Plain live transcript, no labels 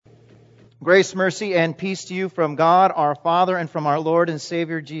Grace, mercy, and peace to you from God our Father and from our Lord and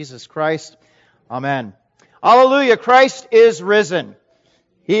Savior Jesus Christ. Amen. Hallelujah. Christ is risen.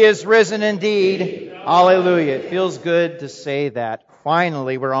 He is risen indeed. Hallelujah. It feels good to say that.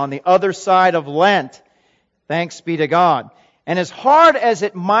 Finally, we're on the other side of Lent. Thanks be to God. And as hard as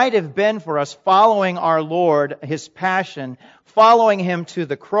it might have been for us following our Lord, His passion, following Him to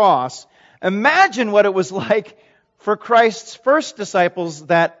the cross, imagine what it was like for Christ's first disciples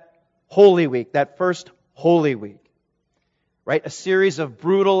that Holy Week, that first Holy Week. Right? A series of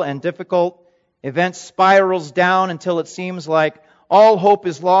brutal and difficult events spirals down until it seems like all hope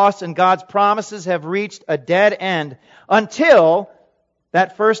is lost and God's promises have reached a dead end until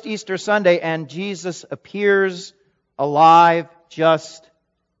that first Easter Sunday and Jesus appears alive just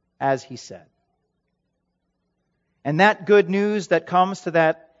as He said. And that good news that comes to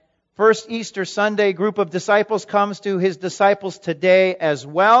that first Easter Sunday group of disciples comes to His disciples today as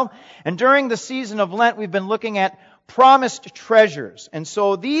well. And during the season of Lent, we've been looking at promised treasures. And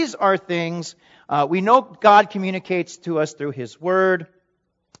so these are things we know God communicates to us through His Word.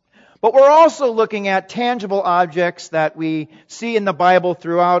 But we're also looking at tangible objects that we see in the Bible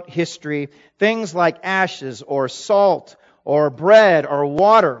throughout history. Things like ashes or salt or bread or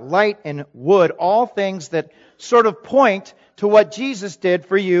water, light and wood. All things that sort of point to what Jesus did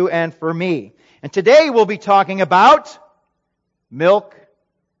for you and for me. And today we'll be talking about milk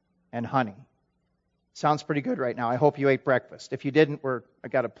and honey. Sounds pretty good right now. I hope you ate breakfast. If you didn't, I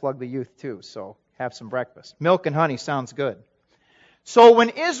got to plug the youth too, so have some breakfast. Milk and honey sounds good. So when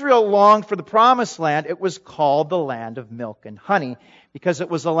Israel longed for the promised land, it was called the land of milk and honey because it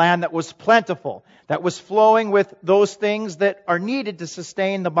was a land that was plentiful, that was flowing with those things that are needed to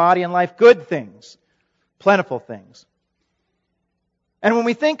sustain the body and life, good things, plentiful things. And when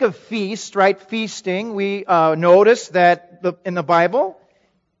we think of feast, right, feasting, we notice that in the Bible,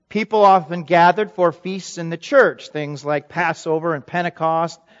 people often gathered for feasts in the church, things like Passover and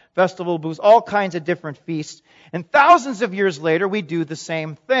Pentecost, Festival of Booths, all kinds of different feasts. And thousands of years later, we do the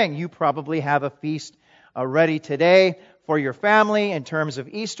same thing. You probably have a feast ready today for your family in terms of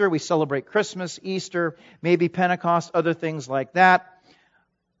Easter. We celebrate Christmas, Easter, maybe Pentecost, other things like that.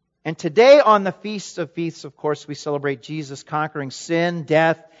 And today on the Feast of Feasts, of course, we celebrate Jesus conquering sin,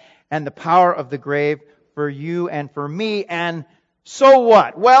 death, and the power of the grave for you and for me. And so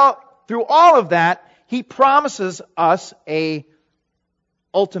what? Well, through all of that, He promises us an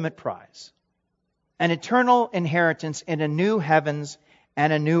ultimate prize, an eternal inheritance in a new heavens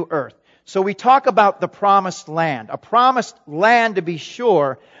and a new earth. So we talk about the promised land, a promised land to be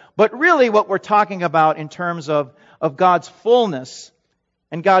sure, but really what we're talking about in terms of God's fullness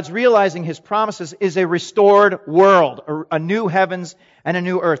and God's realizing His promises is a restored world, a new heavens and a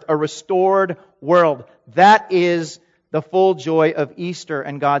new earth, a restored world. That is the full joy of Easter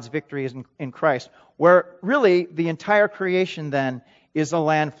and God's victory in Christ, where really the entire creation then is a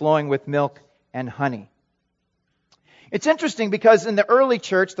land flowing with milk and honey. It's interesting because in the early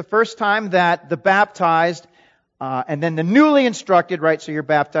church, the first time that the baptized and then the newly instructed, right, so you're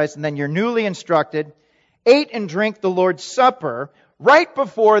baptized and then you're newly instructed, ate and drank the Lord's Supper, right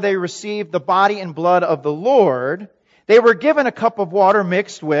before they received the body and blood of the Lord, they were given a cup of water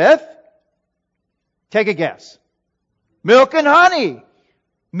mixed with, take a guess, milk and honey.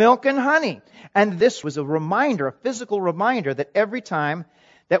 Milk and honey. And this was a reminder, a physical reminder that every time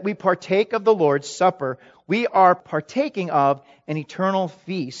that we partake of the Lord's Supper, we are partaking of an eternal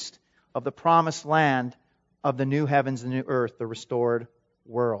feast of the promised land of the new heavens and new earth, the restored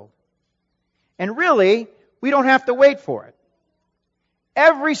world. And really, we don't have to wait for it.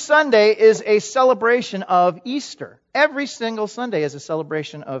 Every Sunday is a celebration of Easter. Every single Sunday is a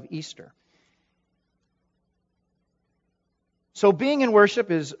celebration of Easter. So being in worship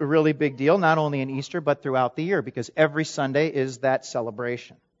is a really big deal, not only in Easter, but throughout the year, because every Sunday is that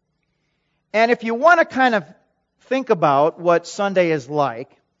celebration. And if you want to kind of think about what Sunday is like,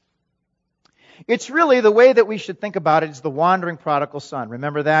 it's really the way that we should think about it is the wandering prodigal son.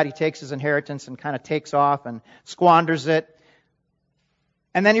 Remember that? He takes his inheritance and kind of takes off and squanders it.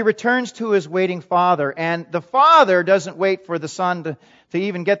 And then he returns to his waiting father. And the father doesn't wait for the son to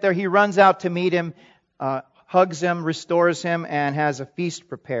even get there. He runs out to meet him, hugs him, restores him, and has a feast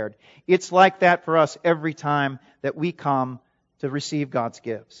prepared. It's like that for us every time that we come to receive God's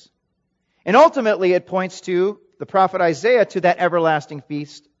gifts. And ultimately it points to the prophet Isaiah, to that everlasting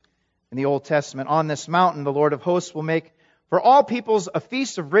feast in the Old Testament. On this mountain the Lord of hosts will make for all peoples a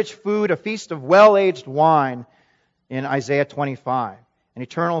feast of rich food, a feast of well-aged wine in Isaiah 25. An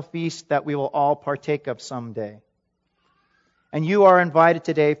eternal feast that we will all partake of someday. And you are invited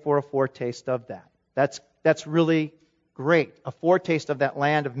today for a foretaste of that. That's really Great. A foretaste of that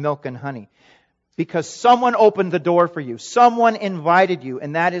land of milk and honey. Because someone opened the door for you. Someone invited you,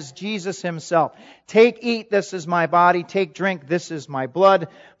 and that is Jesus himself. Take, eat, this is my body. Take, drink, this is my blood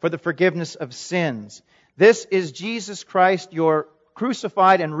for the forgiveness of sins. This is Jesus Christ, your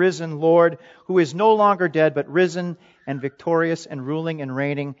crucified and risen Lord, who is no longer dead, but risen and victorious and ruling and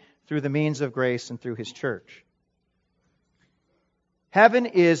reigning through the means of grace and through his church. Heaven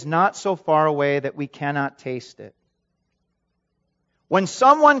is not so far away that we cannot taste it. When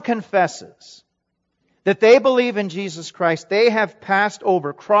someone confesses that they believe in Jesus Christ, they have passed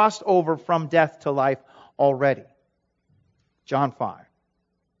over, crossed over from death to life already. John 5.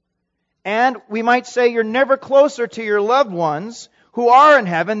 And we might say you're never closer to your loved ones who are in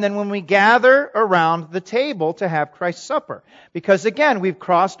heaven than when we gather around the table to have Christ's supper. Because again, we've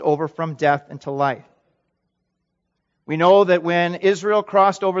crossed over from death into life. We know that when Israel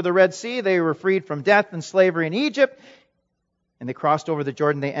crossed over the Red Sea, they were freed from death and slavery in Egypt. And they crossed over the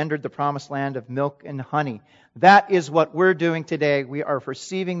Jordan. They entered the promised land of milk and honey. That is what we're doing today. We are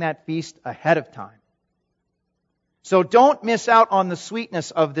receiving that feast ahead of time. So don't miss out on the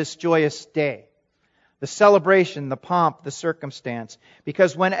sweetness of this joyous day. The celebration, the pomp, the circumstance.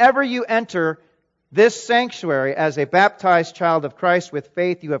 Because whenever you enter this sanctuary as a baptized child of Christ with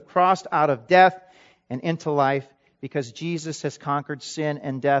faith, you have crossed out of death and into life, because Jesus has conquered sin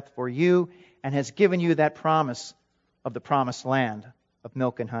and death for you and has given you that promise of the promised land of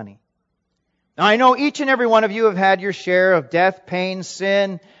milk and honey. Now I know each and every one of you have had your share of death, pain,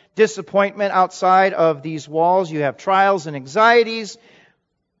 sin, disappointment outside of these walls. You have trials and anxieties,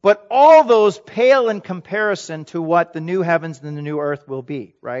 but all those pale in comparison to what the new heavens and the new earth will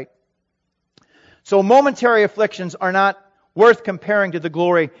be, right? So momentary afflictions are not worth comparing to the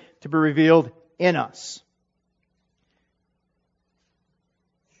glory to be revealed in us.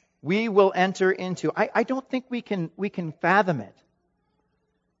 We will enter into, I don't think we can fathom it.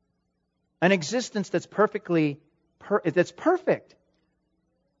 An existence that's that's perfect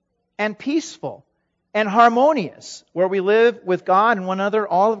and peaceful and harmonious, where we live with God and one another,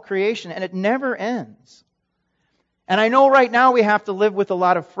 all of creation, and it never ends. And I know right now we have to live with a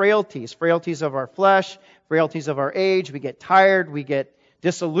lot of frailties of our flesh, frailties of our age. We get tired, we get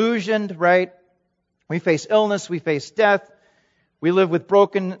disillusioned, right? We face illness, we face death. We live with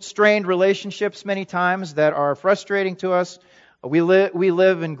broken, strained relationships many times that are frustrating to us. We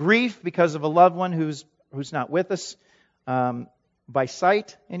live in grief because of a loved one who's not with us by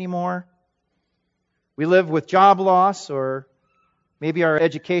sight anymore. We live with job loss, or maybe our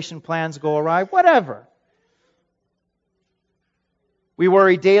education plans go awry, whatever. We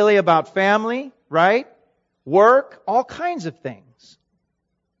worry daily about family, right? Work, all kinds of things.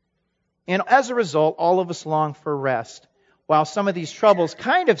 And as a result, all of us long for rest, while some of these troubles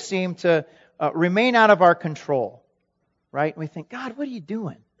kind of seem to remain out of our control, right? We think, God, what are you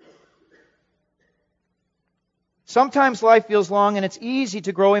doing? Sometimes life feels long and it's easy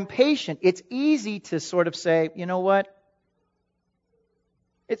to grow impatient. It's easy to sort of say, you know what?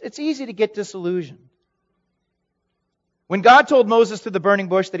 It's easy to get disillusioned. When God told Moses through the burning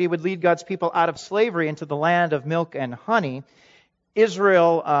bush that he would lead God's people out of slavery into the land of milk and honey,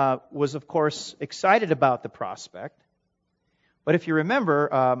 Israel was, of course, excited about the prospect. But if you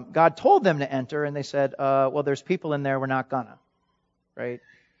remember, God told them to enter, and they said, well, there's people in there, we're not gonna. Right?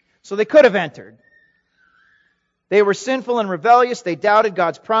 So they could have entered. They were sinful and rebellious. They doubted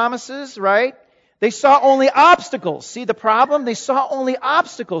God's promises, right? They saw only obstacles. See the problem? They saw only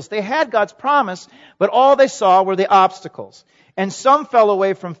obstacles. They had God's promise, but all they saw were the obstacles. And some fell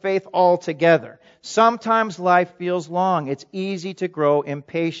away from faith altogether. Sometimes life feels long. It's easy to grow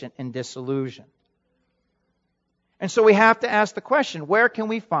impatient and disillusioned. And so we have to ask the question, where can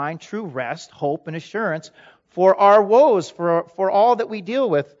we find true rest, hope, and assurance for our woes, for all that we deal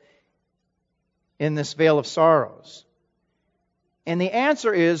with in this vale of sorrows? And the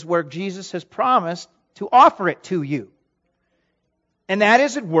answer is where Jesus has promised to offer it to you. And that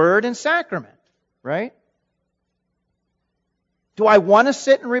is at word and sacrament, right? Do I want to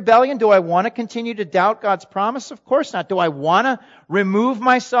sit in rebellion? Do I want to continue to doubt God's promise? Of course not. Do I want to remove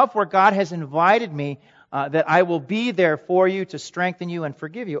myself where God has invited me that I will be there for you to strengthen you and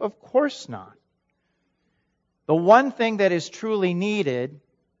forgive you? Of course not. The one thing that is truly needed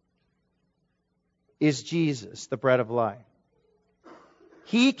is Jesus, the bread of life.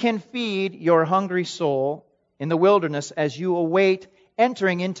 He can feed your hungry soul in the wilderness as you await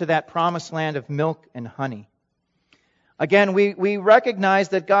entering into that promised land of milk and honey. Again, we recognize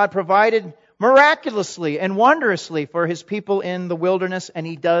that God provided miraculously and wondrously for His people in the wilderness, and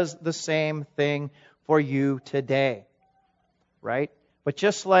He does the same thing for you today. Right? But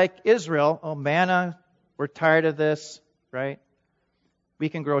just like Israel, manna, we're tired of this. right? We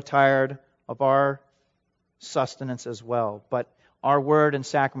can grow tired of our sustenance as well. But our word and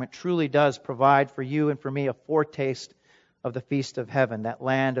sacrament truly does provide for you and for me a foretaste of the feast of heaven, that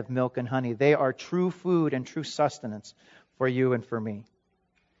land of milk and honey. They are true food and true sustenance for you and for me.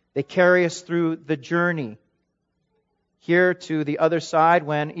 They carry us through the journey here to the other side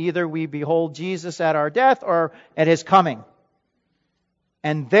when either we behold Jesus at our death or at His coming.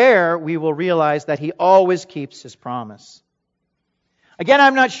 And there we will realize that He always keeps His promise. Again,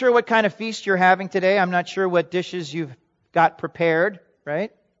 I'm not sure what kind of feast you're having today. I'm not sure what dishes you've got prepared,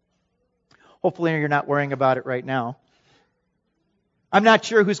 right? Hopefully you're not worrying about it right now. I'm not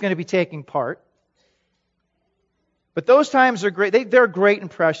sure who's going to be taking part. But those times are great. They're great and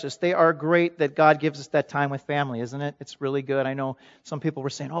precious. They are great that God gives us that time with family, isn't it? It's really good. I know some people were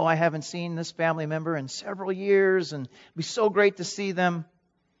saying, I haven't seen this family member in several years, and it'd be so great to see them.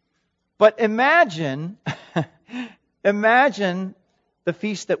 But imagine the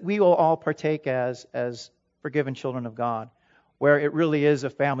feast that we will all partake as forgiven children of God, where it really is a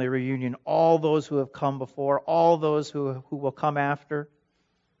family reunion. All those who have come before, all those who will come after.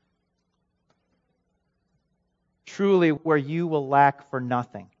 Truly, where you will lack for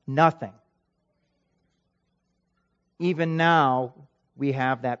nothing. Nothing. Even now, we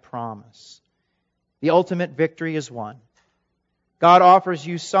have that promise. The ultimate victory is won. God offers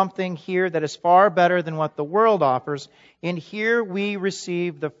you something here that is far better than what the world offers. And here we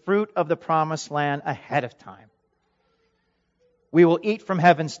receive the fruit of the promised land ahead of time. We will eat from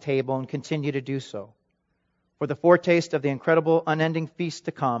heaven's table and continue to do so for the foretaste of the incredible, unending feast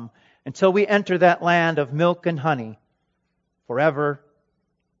to come until we enter that land of milk and honey forever.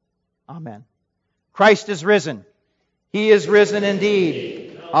 Amen. Christ is risen. He is risen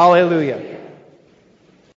indeed. Hallelujah.